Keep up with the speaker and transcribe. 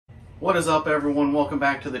What is up, everyone? Welcome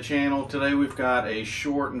back to the channel. Today we've got a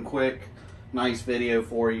short and quick nice video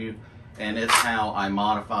for you, and it's how I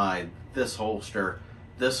modified this holster.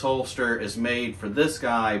 This holster is made for this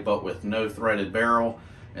guy but with no threaded barrel,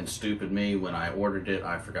 and stupid me, when I ordered it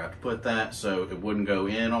I forgot to put that, so it wouldn't go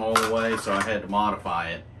in all the way, so I had to modify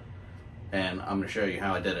it, and I'm going to show you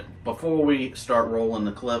how I did it. Before we start rolling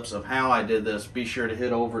the clips of how I did this, be sure to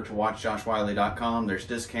head over to watchjoshwiley.com. There's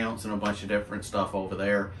discounts and a bunch of different stuff over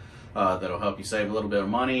there that'll help you save a little bit of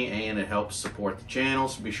money, and it helps support the channel,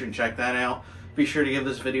 so be sure to check that out. Be sure to give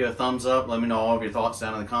this video a thumbs up. Let me know all of your thoughts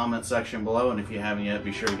down in the comment section below, and if you haven't yet,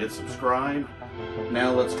 be sure to get subscribed.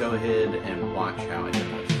 Now let's go ahead and watch how I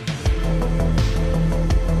did this.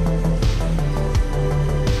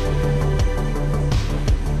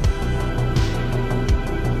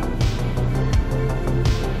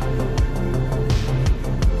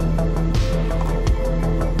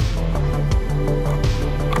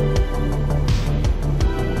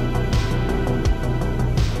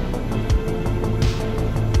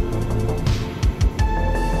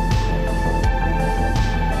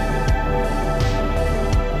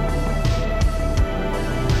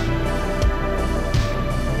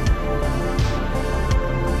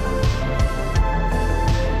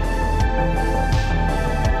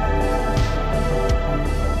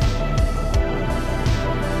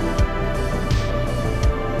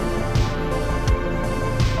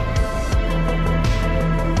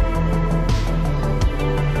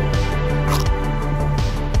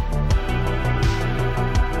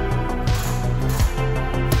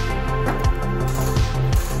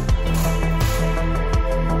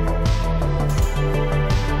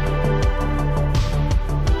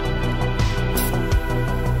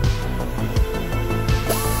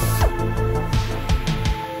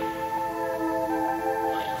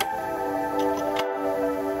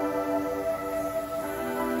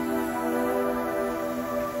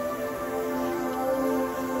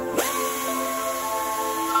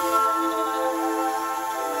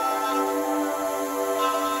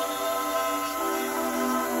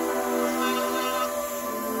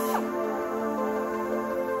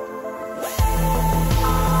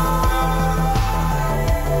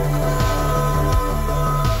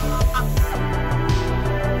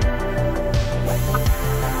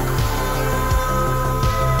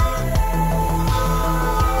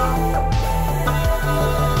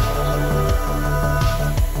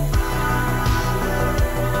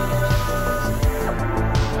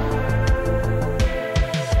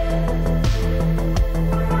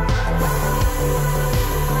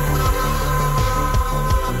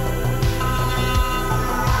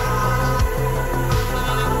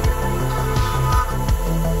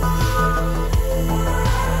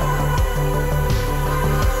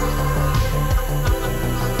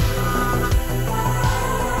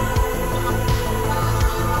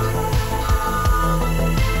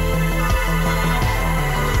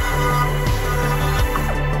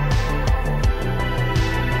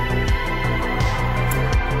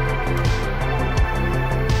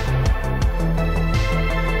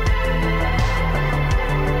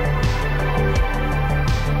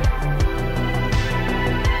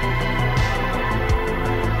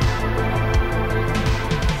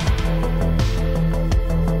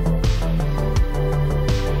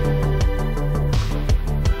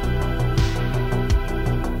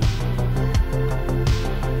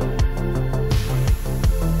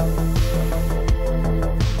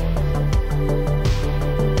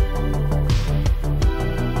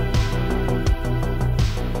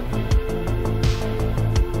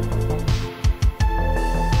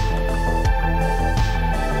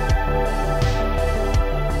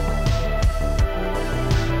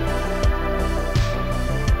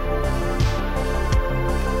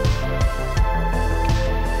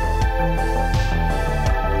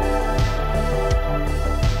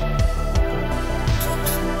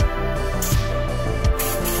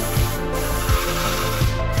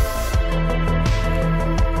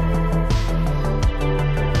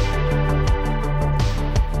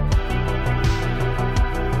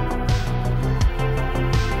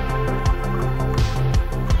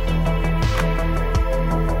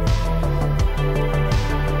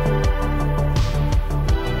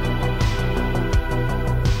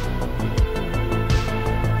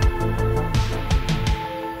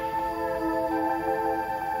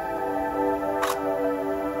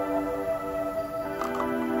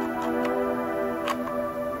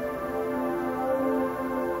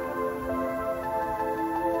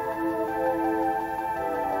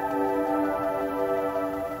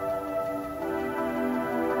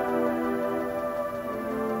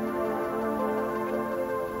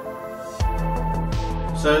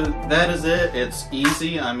 So that is it. It's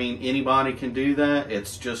easy. I mean, anybody can do that.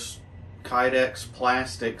 It's just Kydex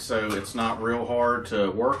plastic, so it's not real hard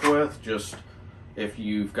to work with. Just if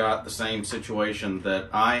you've got the same situation that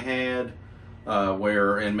I had,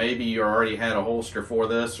 and maybe you already had a holster for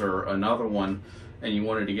this or another one, and you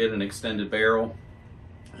wanted to get an extended barrel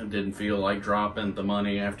and didn't feel like dropping the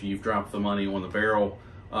money after you've dropped the money on the barrel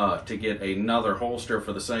to get another holster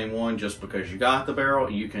for the same one just because you got the barrel,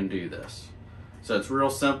 you can do this. So it's real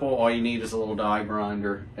simple. All you need is a little die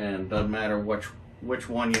grinder, and doesn't matter which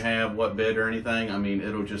one you have, what bit or anything. I mean,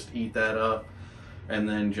 it'll just eat that up. And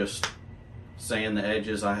then just sand the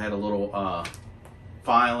edges. I had a little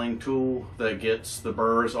filing tool that gets the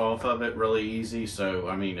burrs off of it really easy. So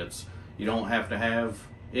I mean, you don't have to have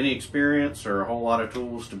any experience or a whole lot of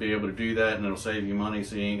tools to be able to do that, and it'll save you money,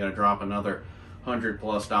 so you ain't gonna drop another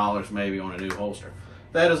 $100+ maybe on a new holster.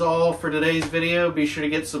 That is all for today's video. Be sure to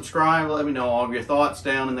get subscribed. Let me know all of your thoughts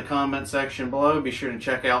down in the comment section below. Be sure to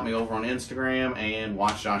check out me over on Instagram and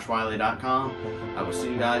watchjoshwiley.com. I will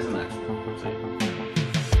see you guys in the next one. See you.